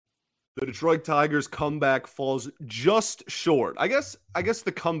The Detroit Tigers comeback falls just short. I guess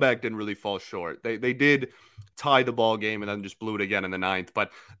the comeback didn't really fall short. They did tie the ball game and then just blew it again in the ninth.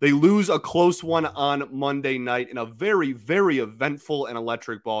 But they lose a close one on Monday night in a very, very eventful and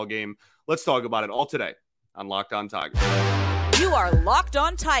electric ball game. Let's talk about it all today on Locked On Tigers. You are Locked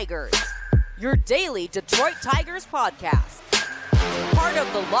On Tigers, your daily Detroit Tigers podcast. Part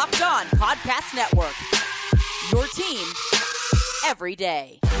of the Locked On Podcast Network, your team every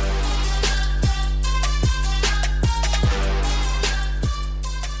day.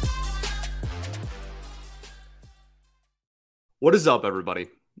 What is up, everybody?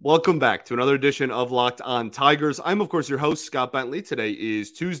 Welcome back to another edition of Locked On Tigers. I'm, of course, your host, Scott Bentley. Today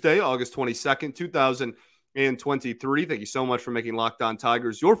is Tuesday, August 22nd, 2023. Thank you so much for making Locked On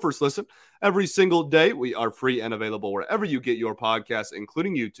Tigers your first listen every single day. We are free and available wherever you get your podcasts,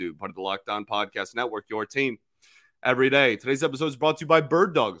 including YouTube, part of the Locked On Podcast Network, your team every day. Today's episode is brought to you by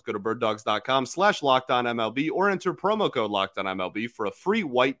Bird Dogs. Go to birddogs.com/LockedOnMLB or enter promo code LockedOnMLB for a free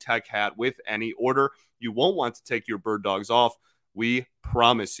white tech hat with any order. You won't want to take your Bird Dogs off. We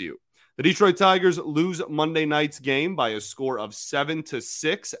promise you. The Detroit Tigers lose Monday night's game by a score of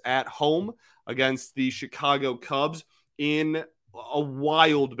 7-6 at home against the Chicago Cubs in a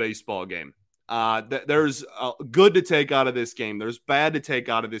wild baseball game. There's good to take out of this game. There's bad to take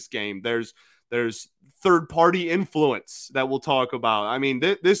out of this game. There's third-party influence that we'll talk about. I mean,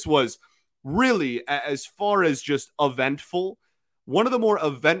 this was really, as far as just eventful, one of the more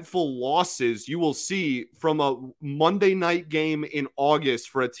eventful losses you will see from a Monday night game in August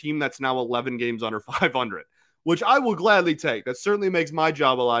for a team that's now 11 games under 500, which I will gladly take. That certainly makes my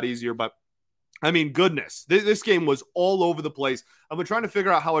job a lot easier, but I mean, goodness, this game was all over the place. I've been trying to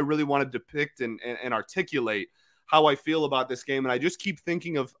figure out how I really want to depict and articulate how I feel about this game, and I just keep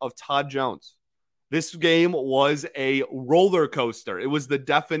thinking of Todd Jones. This game was a roller coaster. It was the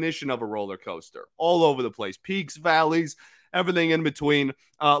definition of a roller coaster, all over the place. Peaks, valleys, everything in between.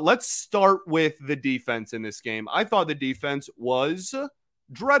 Let's start with the defense in this game. I thought the defense was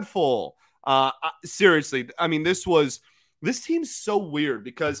dreadful. Seriously, I mean, this team's so weird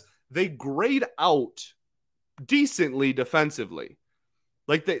because they grade out decently defensively.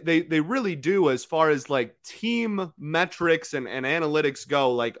 Like they really do, as far as like team metrics and analytics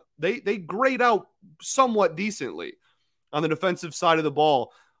go. Like they grade out somewhat decently on the defensive side of the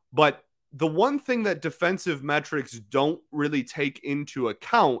ball. But the one thing that defensive metrics don't really take into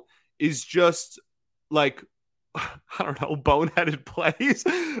account is just like, I don't know, boneheaded plays.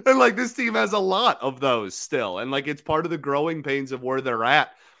 And like this team has a lot of those still. And like it's part of the growing pains of where they're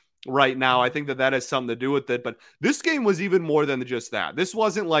at right now. I think that has something to do with it. But this game was even more than just that. This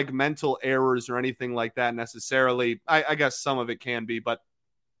wasn't like mental errors or anything like that necessarily. I guess some of it can be. But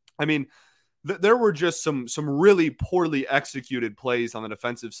I mean, there were just some really poorly executed plays on the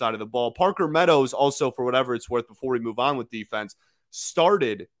defensive side of the ball. Parker Meadows also, for whatever it's worth, before we move on with defense,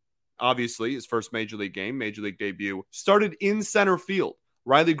 started, obviously, his first Major League game, Major League debut, started in center field.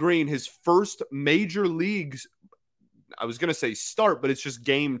 Riley Green, his first Major Leagues, I was going to say start, but it's just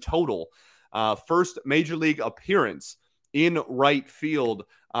game total. First Major League appearance in right field.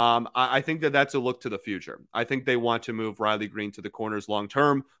 I think that's a look to the future. I think they want to move Riley Green to the corners long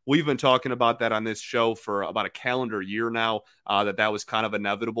term. We've been talking about that on this show for about a calendar year now, that was kind of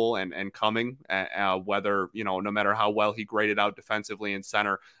inevitable and coming, whether, no matter how well he graded out defensively in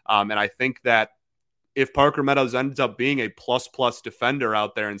center. And I think that if Parker Meadows ends up being a plus defender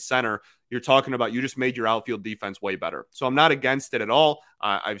out there in center, you're talking about you just made your outfield defense way better. So I'm not against it at all.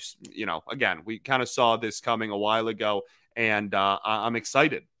 Again, we kind of saw this coming a while ago. And I'm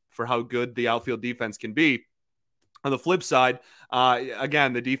excited for how good the outfield defense can be. On the flip side,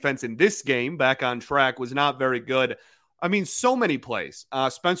 again, the defense in this game, back on track, was not very good. I mean, so many plays.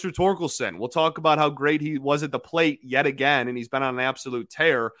 Spencer Torkelson, we'll talk about how great he was at the plate yet again, and he's been on an absolute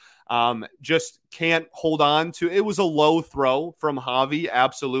tear. Just can't hold on to. It was a low throw from Javi,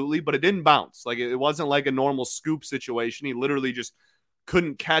 absolutely, but it didn't bounce. Like it wasn't like a normal scoop situation. He literally just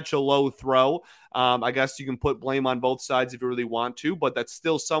couldn't catch a low throw. I guess you can put blame on both sides if you really want to, but that's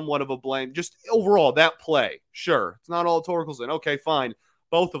still somewhat of a blame. Just overall, that play, sure, it's not all Torkelson. Okay, fine.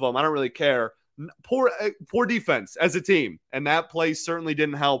 Both of them, I don't really care. Poor defense as a team, and that play certainly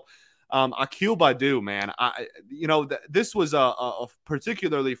didn't help. Akil Baddoo, man, this was a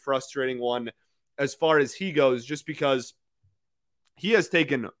particularly frustrating one as far as he goes, just because he has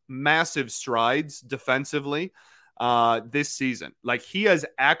taken massive strides defensively this season. Like he has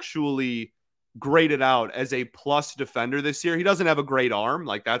actually graded out as a plus defender this year. He doesn't have a great arm,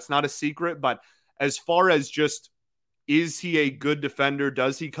 like that's not a secret, but as far as just, is he a good defender?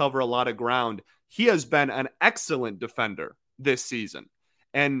 Does he cover a lot of ground? He has been an excellent defender this season.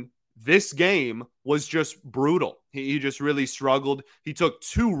 And This game was just brutal. He just really struggled. He took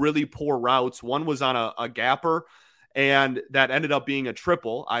two really poor routes. One was on a gapper, and that ended up being a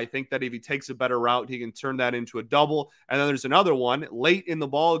triple. I think that if he takes a better route, he can turn that into a double. And then there's another one late in the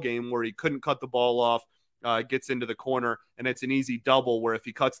ball game where he couldn't cut the ball off, gets into the corner, and it's an easy double where if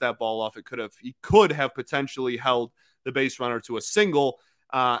he cuts that ball off, he could have potentially held the base runner to a single.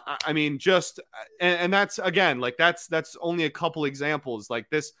 I mean, and that's again, like that's only a couple examples. Like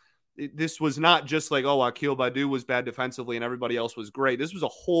this was not just like, oh, Akil Badu was bad defensively and everybody else was great. This was a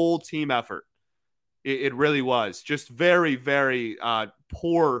whole team effort. It really was just very, very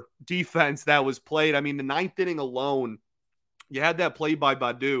poor defense that was played. I mean, the ninth inning alone, you had that play by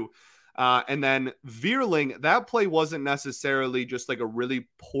Badu. And then Vierling, that play wasn't necessarily just like a really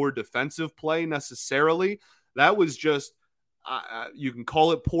poor defensive play necessarily. That was just, you can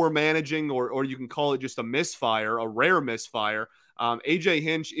call it poor managing or you can call it just a misfire, a rare misfire. AJ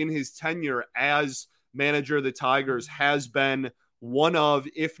Hinch in his tenure as manager of the Tigers has been one of,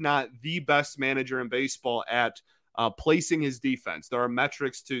 if not the best manager in baseball at placing his defense. There are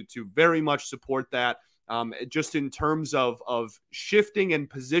metrics to very much support that. Just in terms of shifting and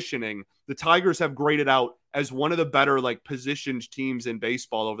positioning, the Tigers have graded out as one of the better like positioned teams in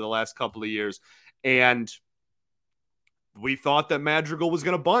baseball over the last couple of years. And we thought that Madrigal was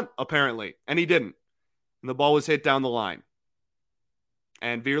going to bunt, apparently, and he didn't. And the ball was hit down the line.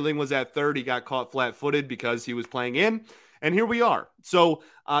 And Vierling was at third. He got caught flat-footed because he was playing in. And here we are. So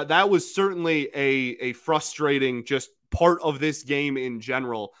that was certainly a frustrating just part of this game in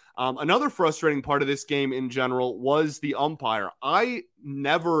general. Another frustrating part of this game in general was the umpire. I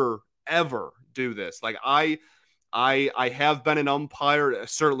never, ever do this. Like I have been an umpire,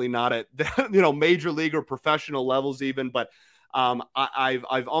 certainly not at major league or professional levels even, but I've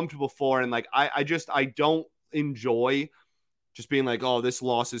umped before, and like I don't enjoy just being like, oh, this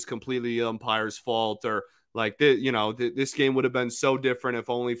loss is completely the umpire's fault, or like this game would have been so different if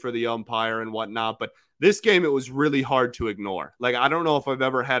only for the umpire and whatnot. But this game, it was really hard to ignore. Like, I don't know if I've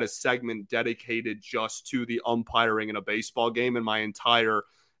ever had a segment dedicated just to the umpiring in a baseball game in my entire,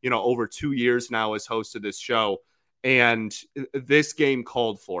 over 2 years now as host of this show. And this game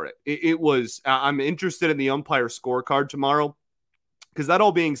called for it. It was, I'm interested in the umpire scorecard tomorrow, because that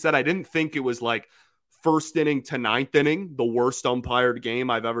all being said, I didn't think it was like first inning to ninth inning, the worst umpired game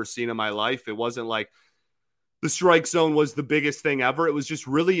I've ever seen in my life. It wasn't like the strike zone was the biggest thing ever. It was just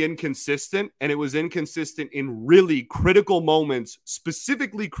really inconsistent, and it was inconsistent in really critical moments,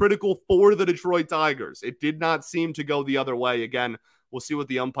 specifically critical for the Detroit Tigers. It did not seem to go the other way. Again, we'll see what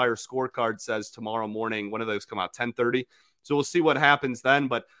the umpire scorecard says tomorrow morning. When do those come out? 10:30. So we'll see what happens then.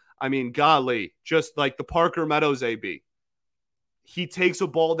 But I mean, golly, just like the Parker Meadows AB, he takes a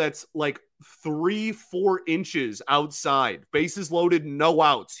ball that's like 3-4 inches outside, bases loaded, no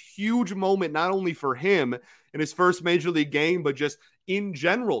outs. Huge moment, not only for him in his first major league game, but just in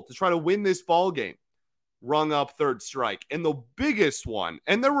general to try to win this ball game. Rung up third strike. And the biggest one,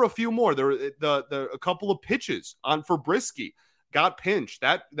 and there were a few more, there were a couple of pitches on for Brisky, got pinched.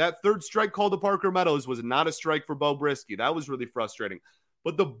 That third strike called to Parker Meadows was not a strike for Bo Brisky. That was really frustrating.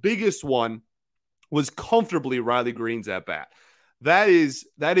 But the biggest one was comfortably Riley Green's at bat. That is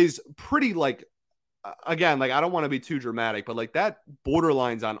pretty, like, again, like, I don't want to be too dramatic, but like that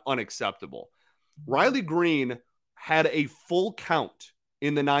borderline's on unacceptable. Riley Green had a full count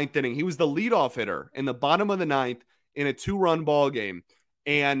in the ninth inning. He was the leadoff hitter in the bottom of the ninth in a 2-run ball game,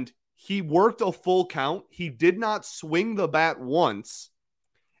 and he worked a full count. He did not swing the bat once,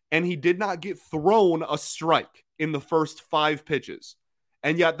 and he did not get thrown a strike in the first 5 pitches,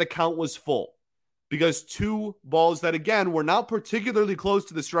 and yet the count was full. Because 2 balls that, again, were not particularly close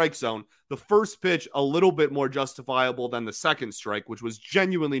to the strike zone. The first pitch, a little bit more justifiable than the second strike, which was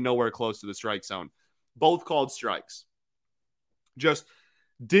genuinely nowhere close to the strike zone. Both called strikes. Just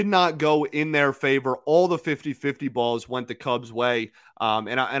did not go in their favor. All the 50-50 balls went the Cubs' way.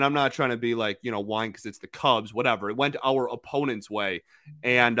 And I'm not trying to be like, whine because it's the Cubs, whatever. It went our opponent's way.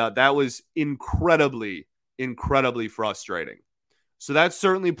 And that was incredibly, incredibly frustrating. So that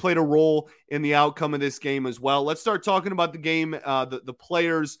certainly played a role in the outcome of this game as well. Let's start talking about the game, the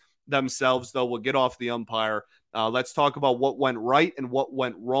players themselves, though. We'll get off the umpire. Let's talk about what went right and what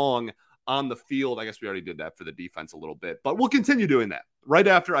went wrong on the field. I guess we already did that for the defense a little bit, but we'll continue doing that right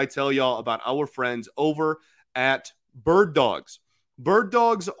after I tell y'all about our friends over at Bird Dogs. Bird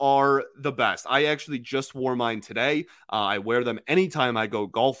Dogs are the best. I actually just wore mine today. I wear them anytime I go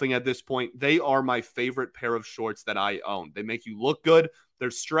golfing at this point. They are my favorite pair of shorts that I own. They make you look good. They're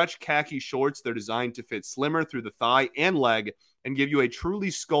stretch khaki shorts. They're designed to fit slimmer through the thigh and leg and give you a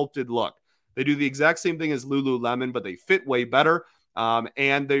truly sculpted look. They do the exact same thing as Lululemon, but they fit way better.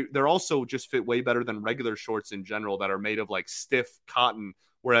 And they're also just fit way better than regular shorts in general that are made of like stiff cotton.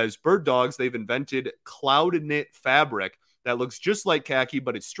 Whereas Bird Dogs, they've invented cloud knit fabric that looks just like khaki,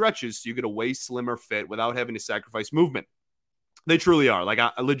 but it stretches so you get a way slimmer fit without having to sacrifice movement. They truly are, like,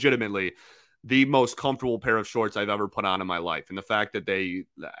 legitimately the most comfortable pair of shorts I've ever put on in my life. And the fact that they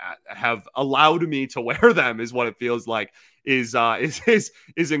have allowed me to wear them is what it feels like is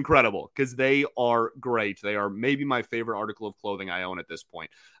incredible, because they are great. They are maybe my favorite article of clothing I own at this point.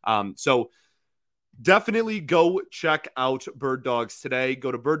 So definitely go check out Bird Dogs today.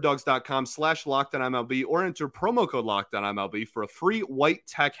 Go to birddogs.com/LockedOnMLB or enter promo code LockedOnMLB for a free white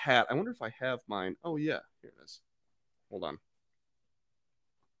tech hat. I wonder if I have mine. Oh, yeah. Here it is. Hold on.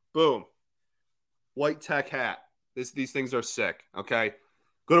 Boom. White tech hat. These things are sick, okay?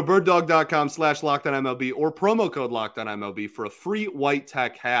 Go to birddog.com/LockedOnMLB or promo code LockedOnMLB for a free white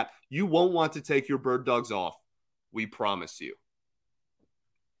tech hat. You won't want to take your Bird Dogs off. We promise you.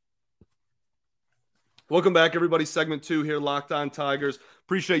 Welcome back, everybody. Segment 2 here, Locked On Tigers.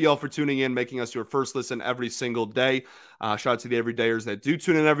 Appreciate y'all for tuning in, making us your first listen every single day. Shout out to the everydayers that do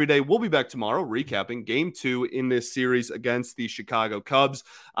tune in every day. We'll be back tomorrow recapping Game 2 in this series against the Chicago Cubs.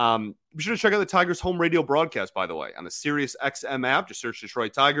 Be sure to check out the Tigers home radio broadcast, by the way, on the Sirius XM app. Just search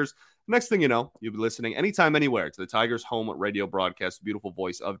Detroit Tigers. Next thing you know, you'll be listening anytime, anywhere to the Tigers home radio broadcast. Beautiful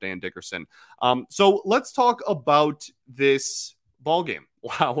voice of Dan Dickerson. So let's talk about this ball game.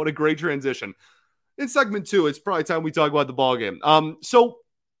 Wow, what a great transition. In segment 2, it's probably time we talk about the ball game. So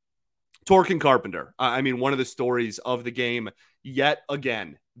Tork and Carpenter, I mean, one of the stories of the game yet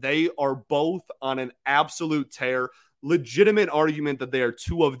again. They are both on an absolute tear. Legitimate argument that they are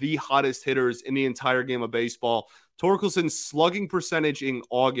two of the hottest hitters in the entire game of baseball. Torkelson's slugging percentage in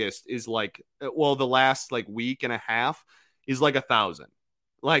August is like, well, the last like week and a half is like 1,000.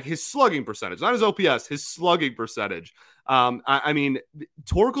 Like his slugging percentage, not his OPS, his slugging percentage. I mean,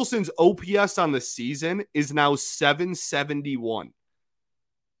 Torkelson's OPS on the season is now 771.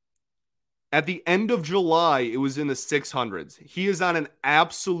 At the end of July, it was in the 600s. He is on an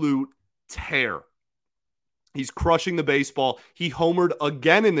absolute tear. He's crushing the baseball. He homered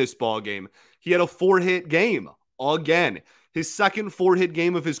again in this ball game. He had a 4-hit game again. His second 4-hit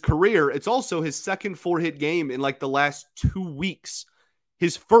game of his career. It's also his second 4-hit game in like the last 2 weeks.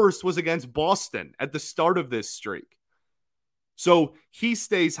 His first was against Boston at the start of this streak. So he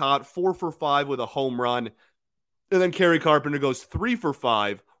stays hot, 4 for 5 with a home run. And then Kerry Carpenter goes 3 for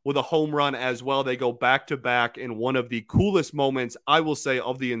 5 with a home run as well. They go back-to-back in one of the coolest moments, I will say,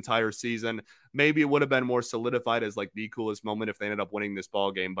 of the entire season. Maybe it would have been more solidified as like the coolest moment if they ended up winning this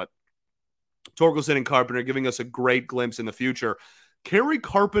ball game. But Torkelson and Carpenter giving us a great glimpse in the future. Kerry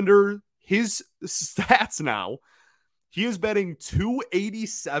Carpenter, his stats now, he is batting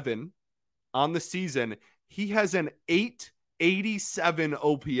 .287 on the season. He has an .887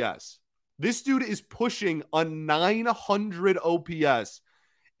 OPS. This dude is pushing a 900 OPS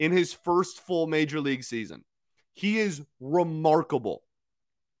in his first full major league season. He is remarkable.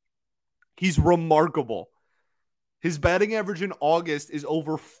 He's remarkable. His batting average in August is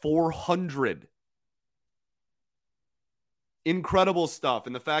over 400. Incredible stuff.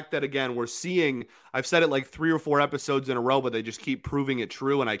 And the fact that, again, we're seeing, I've said it like 3 or 4 episodes in a row, but they just keep proving it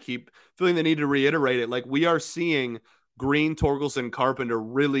true. And I keep feeling the need to reiterate it. Like, we are seeing Green, Torkelson, Carpenter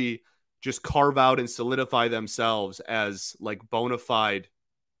really just carve out and solidify themselves as like bona fide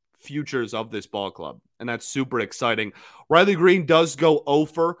futures of this ball club. And that's super exciting. Riley Green does go 0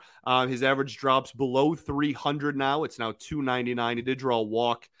 for. His average drops below 300 now. It's now 299. He did draw a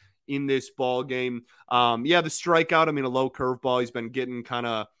walk in this ball game. The strikeout, I mean, a low curveball. He's been getting kind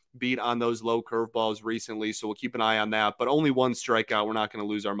of beat on those low curveballs recently, so we'll keep an eye on that. But only 1 strikeout. We're not going to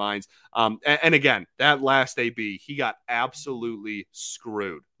lose our minds. And again, that last AB, he got absolutely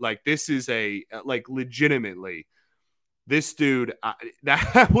screwed. Like, this is legitimately, this dude,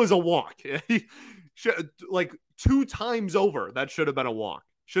 that was a walk. Like 2 times over, that should have been a walk.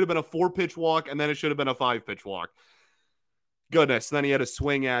 Should have been a 4-pitch walk, and then it should have been a 5-pitch walk. Goodness. And then he had a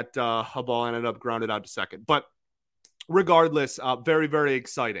swing at a ball and ended up grounded out to second. But regardless, very, very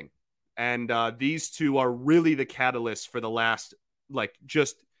exciting. And these two are really the catalyst for the last,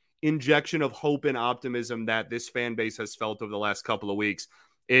 just injection of hope and optimism that this fan base has felt over the last couple of weeks.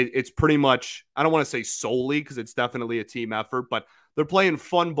 It's pretty much, I don't want to say solely, because it's definitely a team effort, but they're playing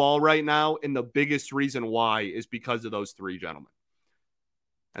fun ball right now. And the biggest reason why is because of those 3 gentlemen.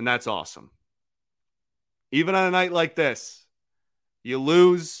 And that's awesome. Even on a night like this, you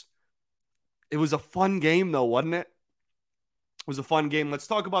lose. It was a fun game, though, wasn't it? It was a fun game. Let's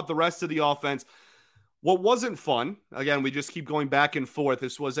talk about the rest of the offense. What wasn't fun, again, we just keep going back and forth.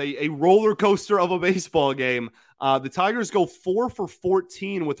 This was a roller coaster of a baseball game. The Tigers go 4 for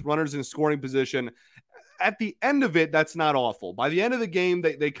 14 with runners in scoring position. At the end of it, that's not awful. By the end of the game,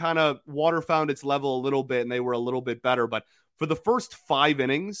 they kind of water found its level a little bit and they were a little bit better. But for the first 5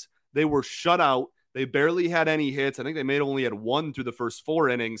 innings, they were shut out. They barely had any hits. I think they only had one through the first 4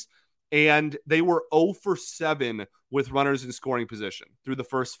 innings. And they were 0 for 7 with runners in scoring position through the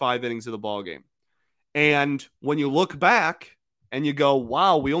first 5 innings of the ball game. And when you look back and you go,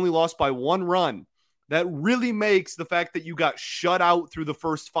 wow, we only lost by 1 run, that really makes the fact that you got shut out through the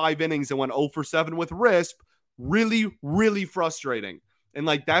first 5 innings and went 0 for 7 with RISP really, really frustrating. And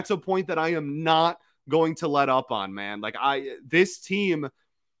like, that's a point that I am not going to let up on, man. Like, this team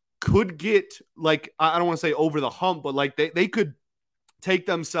could get, like, I don't want to say over the hump, but like they could take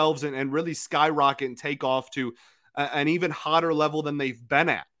themselves and really skyrocket and take off to an even hotter level than they've been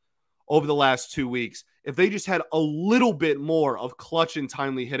at over the last 2 weeks if they just had a little bit more of clutch and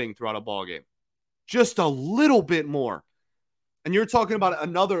timely hitting throughout a ball game. Just a little bit more. And you're talking about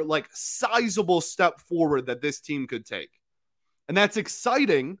another like sizable step forward that this team could take. And that's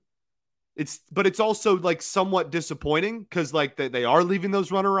exciting. But it's also like somewhat disappointing because like they are leaving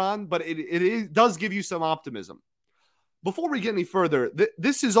those runner on, but it does give you some optimism. Before we get any further,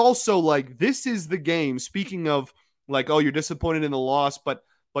 this is also like, this is the game. Speaking of like, oh, you're disappointed in the loss, but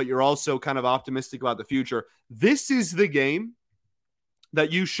you're also kind of optimistic about the future. This is the game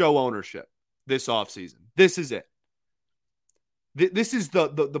that you show ownership this offseason. This is it. This is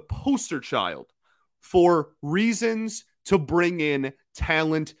the poster child for reasons to bring in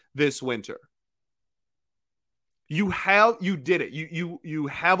talent this winter. You did it. You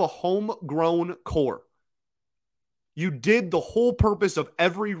have a homegrown core. You did the whole purpose of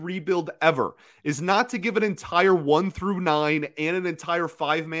every rebuild ever is not to give an entire 1 through 9 and an entire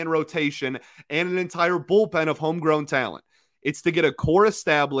 5-man rotation and an entire bullpen of homegrown talent. It's to get a core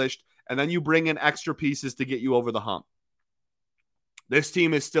established, and then you bring in extra pieces to get you over the hump. This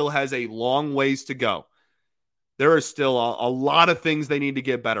team still has a long ways to go. There are still a lot of things they need to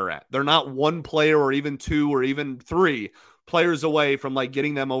get better at. They're not one player or even 2 or even 3 players away from like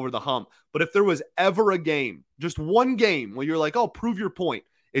getting them over the hump. But if there was ever a game, just one game where you're like, oh, prove your point,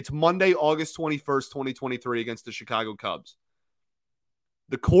 it's Monday, August 21st, 2023 against the Chicago Cubs.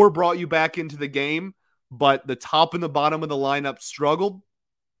 The core brought you back into the game, but the top and the bottom of the lineup struggled.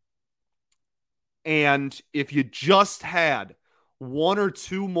 And if you just had 1 or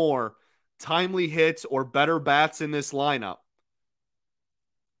 2 more timely hits or better bats in this lineup,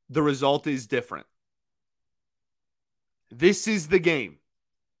 the result is different. This is the game.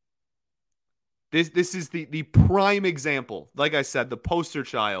 This is the prime example. Like I said, the poster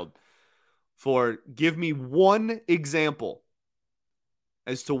child for give me one example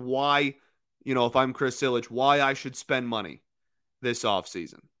as to why, if I'm Chris Ilitch, why I should spend money this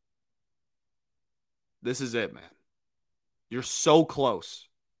offseason. This is it, man. You're so close.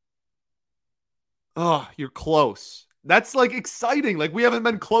 Oh, you're close. That's like exciting. Like we haven't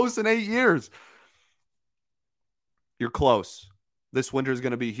been close in 8 years. You're close. This winter is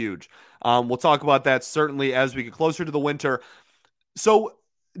going to be huge. We'll talk about that certainly as we get closer to the winter. So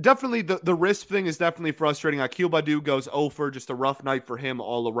definitely the risk thing is definitely frustrating. Akil Baddoo goes 0 for, just a rough night for him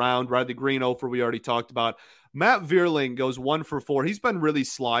all around. Riley Green 0 for, we already talked about. Matt Vierling goes 1 for 4. He's been really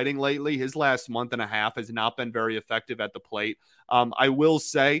sliding lately. His last month and a half has not been very effective at the plate. I will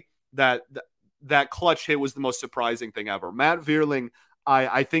say that that clutch hit was the most surprising thing ever. Matt Vierling,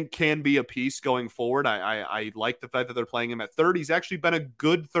 I think, can be a piece going forward. I like the fact that they're playing him at third. He's actually been a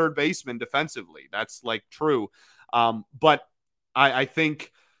good third baseman defensively. That's like true. But I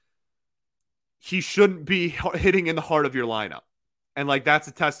think he shouldn't be hitting in the heart of your lineup. And like, that's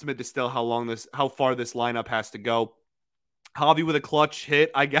a testament to still how far this lineup has to go. Javi with a clutch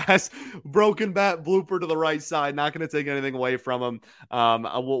hit, I guess. Broken bat blooper to the right side. Not going to take anything away from him.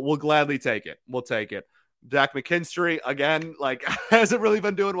 We'll gladly take it. We'll take it. Jack McKinstry, again, like, hasn't really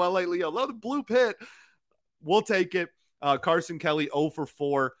been doing well lately. I love the bloop hit. We'll take it. Carson Kelly, 0 for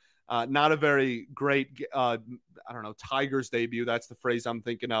 4. Not a very great, Tigers debut. That's the phrase I'm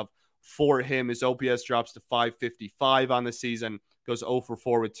thinking of for him. His OPS drops to 555 on the season. Goes 0 for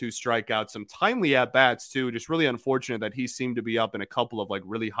 4 with 2 strikeouts. Some timely at-bats, too. Just really unfortunate that he seemed to be up in a couple of, like,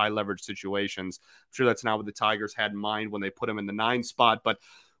 really high-leverage situations. I'm sure that's not what the Tigers had in mind when they put him in the 9 spot, but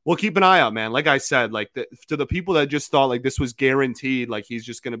we'll keep an eye out, man. Like I said, like to the people that just thought like this was guaranteed, like he's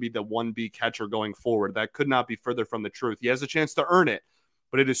just going to be the 1B catcher going forward, that could not be further from the truth. He has a chance to earn it,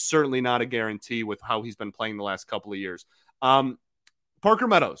 but it is certainly not a guarantee with how he's been playing the last couple of years. Parker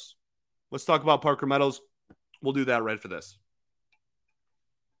Meadows. Let's talk about Parker Meadows. We'll do that right for this.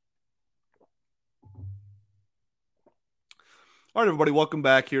 All right, everybody, welcome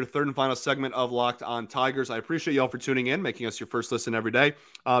back here to third and final segment of Locked on Tigers. I appreciate you all for tuning in, making us your first listen every day.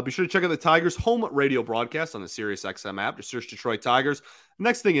 Be sure to check out the Tigers home radio broadcast on the SiriusXM app. Just search Detroit Tigers.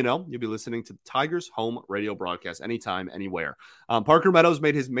 Next thing you know, you'll be listening to the Tigers home radio broadcast anytime, anywhere. Parker Meadows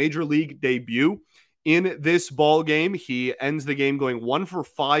made his major league debut in this ball game. He ends the game going 1 for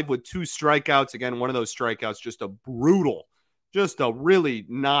 5 with 2 strikeouts. Again, one of those strikeouts, just a really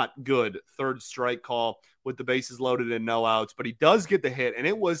not good third strike call with the bases loaded and no outs, but he does get the hit, and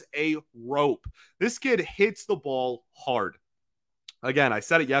it was a rope. This kid hits the ball hard. Again, I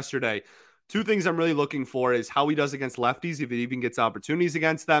said it yesterday. 2 things I'm really looking for is how he does against lefties, if he even gets opportunities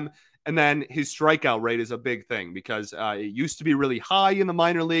against them, and then his strikeout rate is a big thing because it used to be really high in the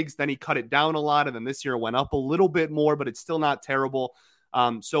minor leagues. Then he cut it down a lot, and then this year it went up a little bit more, but it's still not terrible.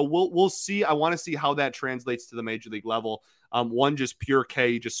 So we'll see. I want to see how that translates to the major league level. One just pure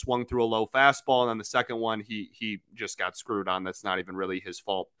K, just swung through a low fastball, and then the second one he just got screwed on. That's not even really his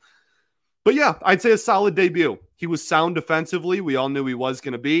fault. But yeah, I'd say a solid debut. He was sound defensively. We all knew he was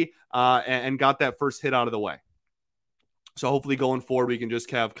going to be, and got that first hit out of the way. So hopefully going forward, we can just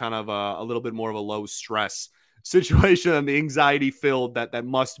have kind of a little bit more of a low stress situation and the anxiety filled that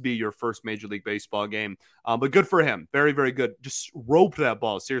must be your first Major League Baseball game. But good for him. Very, very good. Just roped that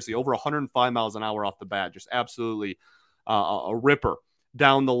ball. Seriously, over 105 miles an hour off the bat. Just absolutely a ripper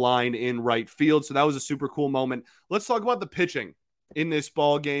down the line in right field. So that was a super cool moment. Let's talk about the pitching in this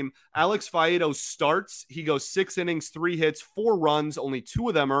ball game. Alex Faedo starts. He goes 6 innings, 3 hits, 4 runs, only 2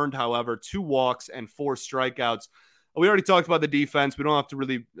 of them earned, however, 2 walks and 4 strikeouts. We already talked about the defense. We don't have to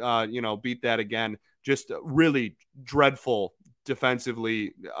really, beat that again. Just really dreadful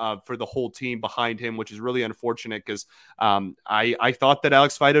defensively for the whole team behind him, which is really unfortunate because I thought that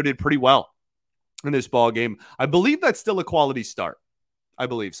Alex Faedo did pretty well in this ball game. I believe that's still a quality start. I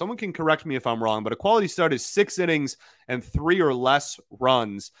believe someone can correct me if I'm wrong, but a quality start is 6 innings and 3 or less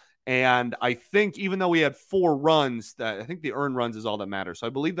runs. And I think even though we had 4 runs, I think the earned runs is all that matters. So I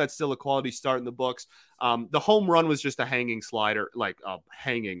believe that's still a quality start in the books. The home run was just a hanging slider,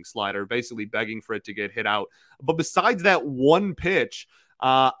 basically begging for it to get hit out. But besides that one pitch,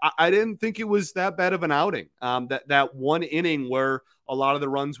 I didn't think it was that bad of an outing. That one inning where a lot of the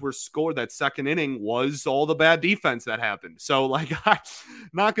runs were scored, that second inning was all the bad defense that happened. So I'm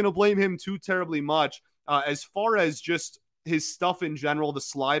not going to blame him too terribly much. As far as just his stuff in general, the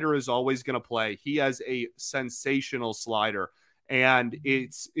slider is always going to play. He has a sensational slider, and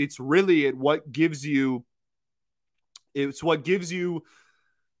it's really what gives you. It's what gives you.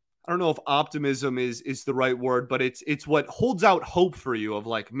 I don't know if optimism is the right word, but it's what holds out hope for you of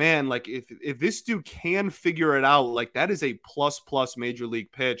if this dude can figure it out, that is a plus major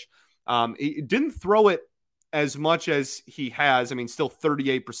league pitch. It didn't throw it as much as he has. I mean, still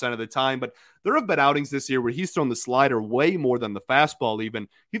 38% of the time, but there have been outings this year where he's thrown the slider way more than the fastball even.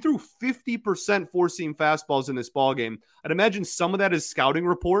 He threw 50% four-seam fastballs in this ballgame. I'd imagine some of that is scouting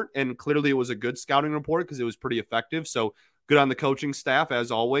report, and clearly it was a good scouting report because it was pretty effective. So good on the coaching staff, as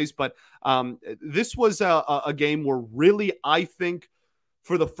always. But this was a game where really, I think,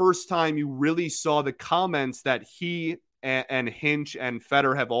 for the first time, you really saw the comments that he and Hinch and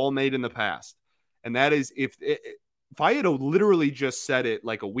Fetter have all made in the past. And that is, if Faedo literally just said it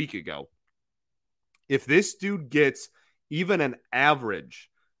like a week ago, if this dude gets even an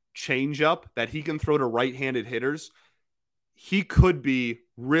average changeup that he can throw to right-handed hitters, he could be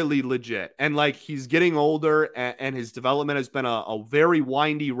really legit. And he's getting older, and his development has been a very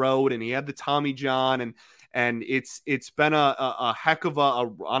windy road, and he had the Tommy John, and it's been a heck of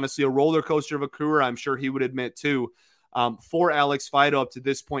honestly a roller coaster of a career. I'm sure he would admit too. For Alex Faedo up to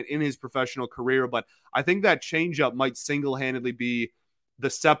this point in his professional career. But I think that changeup might single-handedly be the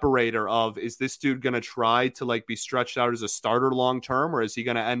separator of, is this dude going to try to be stretched out as a starter long-term, or is he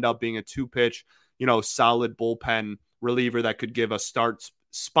going to end up being a 2-pitch, solid bullpen reliever that could give a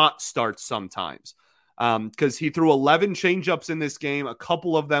spot starts sometimes? Because he threw 11 changeups in this game. A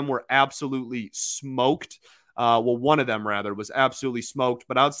couple of them were absolutely smoked. One of them rather was absolutely smoked.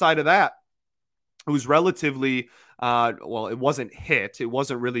 But outside of that, it was relatively, it wasn't hit. It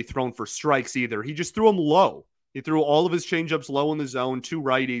wasn't really thrown for strikes either. He just threw them low. He threw all of his changeups low in the zone, 2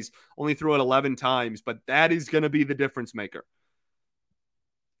 righties, only threw it 11 times, but that is going to be the difference maker.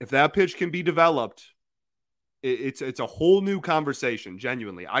 If that pitch can be developed, it's a whole new conversation,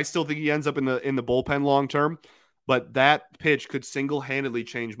 genuinely. I still think he ends up in the bullpen long term, but that pitch could single-handedly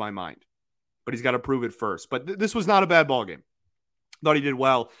change my mind. But he's got to prove it first. But this was not a bad ball game. Thought he did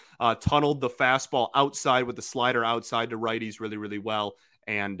well. Tunneled the fastball outside with the slider outside to righties really, really well.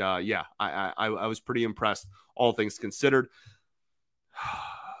 And I was pretty impressed, all things considered.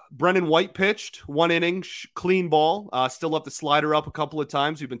 Brennan White pitched 1 inning, clean ball. Still left the slider up a couple of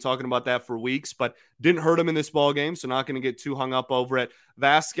times. We've been talking about that for weeks, but didn't hurt him in this ball game, so not going to get too hung up over it.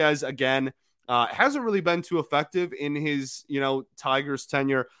 Vasquez, again, hasn't really been too effective in his, Tigers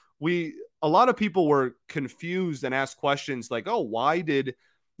tenure. A lot of people were confused and asked questions like, oh, why did,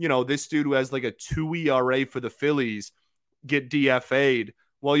 this dude who has like a 2 ERA for the Phillies get DFA'd?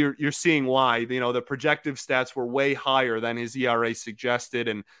 Well, you're seeing why. The projective stats were way higher than his ERA suggested,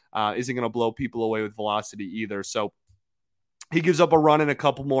 and isn't going to blow people away with velocity either. So he gives up a run and a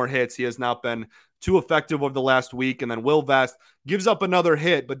couple more hits. He has not been too effective over the last week. And then Will Vest gives up another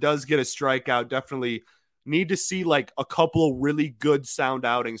hit, but does get a strikeout. Definitely need to see like a couple of really good sound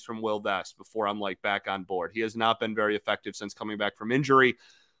outings from Will Vest before I'm like back on board. He has not been very effective since coming back from injury.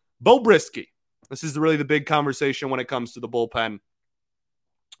 Bo Brisky. This is really the big conversation when it comes to the bullpen.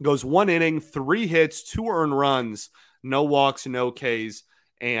 Goes 1 inning, 3 hits, 2 earned runs, no walks, no Ks,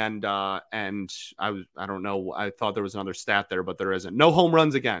 and I don't know. I thought there was another stat there, but there isn't. No home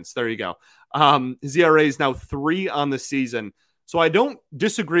runs against. There you go. His ERA is now 3 on the season, so I don't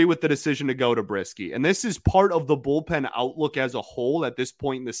disagree with the decision to go to Brisky. And this is part of the bullpen outlook as a whole at this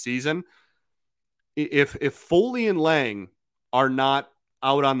point in the season. If Foley and Lang are not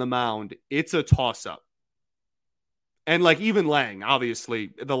out on the mound, it's a toss-up. And like even Lang,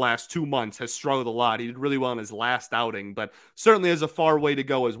 obviously, the last 2 months has struggled a lot. He did really well in his last outing, but certainly has a far way to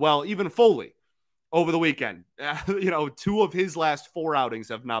go as well. Even Foley over the weekend, 2 of his last 4 outings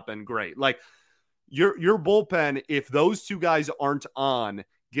have not been great. Like your bullpen, if those 2 guys aren't on,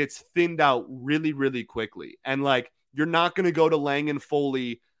 gets thinned out really, really quickly. And like you're not going to go to Lang and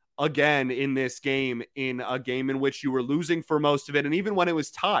Foley again in this game, in a game in which you were losing for most of it. And even when it was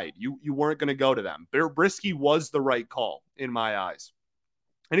tied, you weren't going to go to them. Brisky was the right call in my eyes.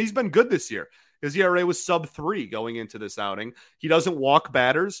 And he's been good this year. His ERA was sub-3 going into this outing. He doesn't walk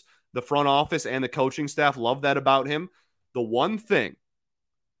batters. The front office and the coaching staff love that about him. The one thing,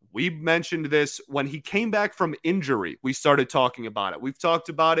 we mentioned this when he came back from injury, we started talking about it. We've talked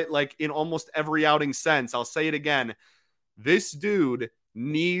about it like in almost every outing since. I'll say it again. This dude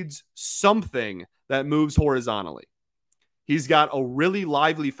needs something that moves horizontally. He's got a really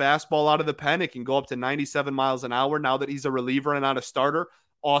lively fastball out of the pen. It can go up to 97 miles an hour now that he's a reliever and not a starter.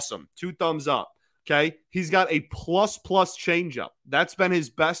 Awesome. 2 thumbs up. Okay. He's got a plus changeup. That's been his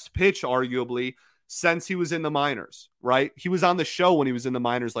best pitch, arguably, since he was in the minors, right? He was on the show when he was in the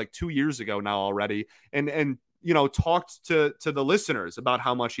minors like 2 years ago now already. And talked to the listeners about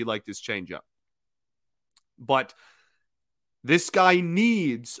how much he liked his changeup. But this guy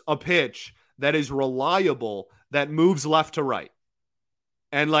needs a pitch that is reliable, that moves left to right.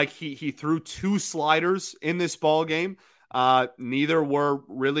 And like he threw 2 sliders in this ball game. Neither were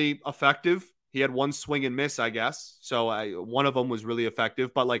really effective. He had 1 swing and miss, I guess. So one of them was really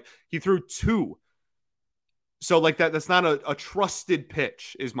effective, but like he threw 2. So like that's not a trusted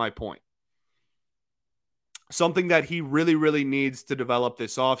pitch is my point. Something that he really, really needs to develop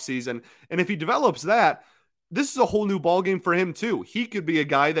this offseason. And if he develops that, this is a whole new ballgame for him too. He could be a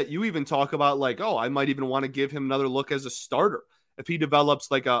guy that you even talk about like, oh, I might even want to give him another look as a starter if he develops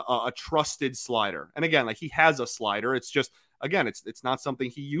like a trusted slider. And again, like he has a slider. It's just, again, it's not something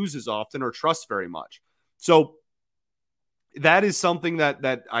he uses often or trusts very much. So that is something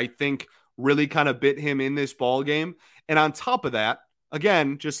that I think really kind of bit him in this ballgame. And on top of that,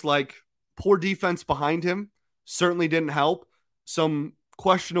 again, just like poor defense behind him certainly didn't help. Some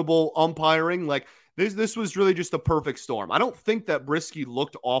questionable umpiring, like This was really just a perfect storm. I don't think that Brisky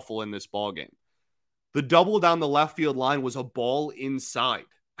looked awful in this ballgame. The double down the left field line was a ball inside,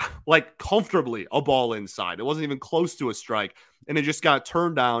 like comfortably a ball inside. It wasn't even close to a strike, and it just got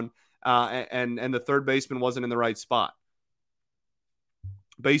turned down, and the third baseman wasn't in the right spot.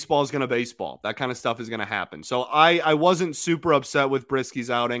 Baseball is going to baseball. That kind of stuff is going to happen. So I wasn't super upset with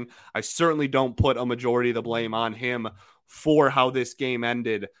Brisky's outing. I certainly don't put a majority of the blame on him for how this game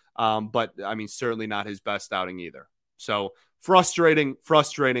ended. But I mean, certainly not his best outing either. So frustrating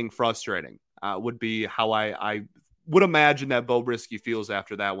would be how I would imagine that Bo Brisky feels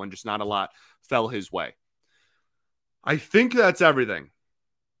after that one. Just not a lot fell his way. I think that's everything.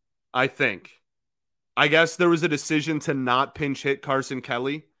 I guess there was a decision to not pinch hit Carson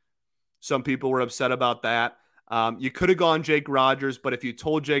Kelly. Some people were upset about that. You could have gone Jake Rogers, but if you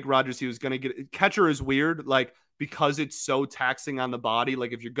told Jake Rogers he was going to get catcher is weird, like because it's so taxing on the body.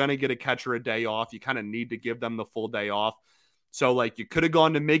 Like if you're going to get a catcher a day off, you kind of need to give them the full day off. So like you could have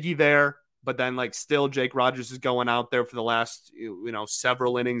gone to Miggy there, but then like still Jake Rogers is going out there for the last,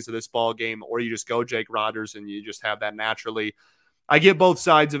 several innings of this ball game, or you just go Jake Rogers and you just have that naturally. I get both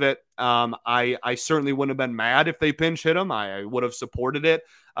sides of it. I certainly wouldn't have been mad if they pinch hit him. I would have supported it.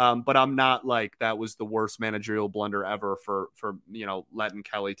 But I'm not like that was the worst managerial blunder ever for letting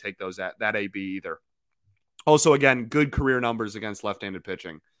Kelly take that AB either. Also, again, good career numbers against left-handed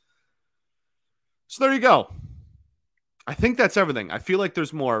pitching. So there you go. I think that's everything. I feel like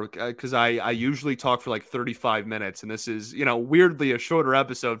there's more because I usually talk for like 35 minutes, and this is, weirdly a shorter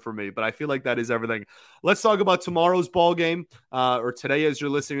episode for me, but I feel like that is everything. Let's talk about tomorrow's ball game, or today as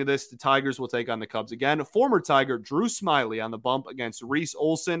you're listening to this. The Tigers will take on the Cubs again. Former Tiger Drew Smyly on the bump against Reese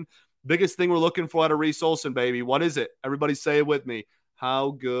Olson. Biggest thing we're looking for out of Reese Olson, baby. What is it? Everybody say it with me.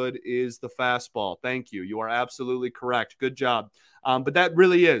 How good is the fastball? Thank you. You are absolutely correct. Good job. But that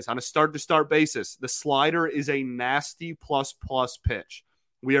really is on a start-to-start basis. The slider is a nasty plus pitch.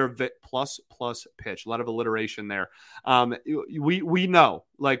 We are plus pitch. A lot of alliteration there. We know,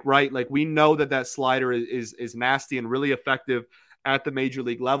 we know that slider is nasty and really effective at the major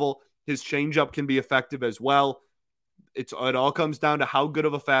league level. His changeup can be effective as well. It all comes down to how good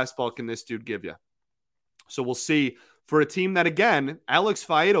of a fastball can this dude give you. So we'll see. For a team that, again, Alex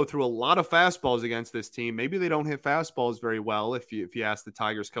Faedo threw a lot of fastballs against this team. Maybe they don't hit fastballs very well if you ask the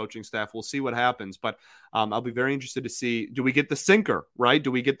Tigers coaching staff. We'll see what happens. But I'll be very interested to see, do we get the sinker, right?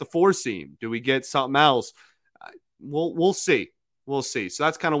 Do we get the four seam? Do we get something else? We'll see. We'll see. So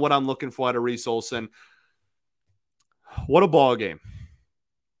that's kind of what I'm looking for out of Reese Olson. What a ball game.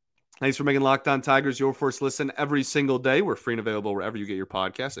 Thanks for making Locked On Tigers your first listen every single day. We're free and available wherever you get your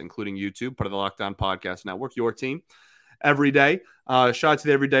podcasts, including YouTube, part of the Locked On Podcast Network, your team every day. Shout out to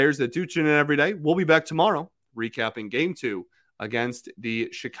the everydayers that do tune in every day. We'll be back tomorrow recapping Game 2 against the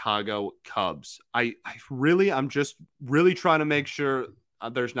Chicago Cubs. I'm just really trying to make sure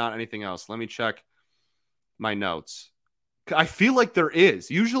there's not anything else. Let me check my notes. I feel like there is.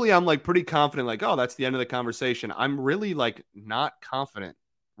 Usually I'm like pretty confident, like, oh, that's the end of the conversation. I'm really like not confident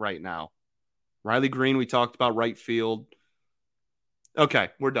right now. Riley Green, we talked about right field. Okay,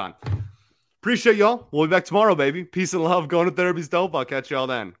 we're done. Appreciate y'all. We'll be back tomorrow, baby. Peace and love. Going to therapy's dope. I'll catch y'all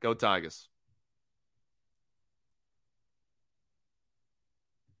then. Go Tigers.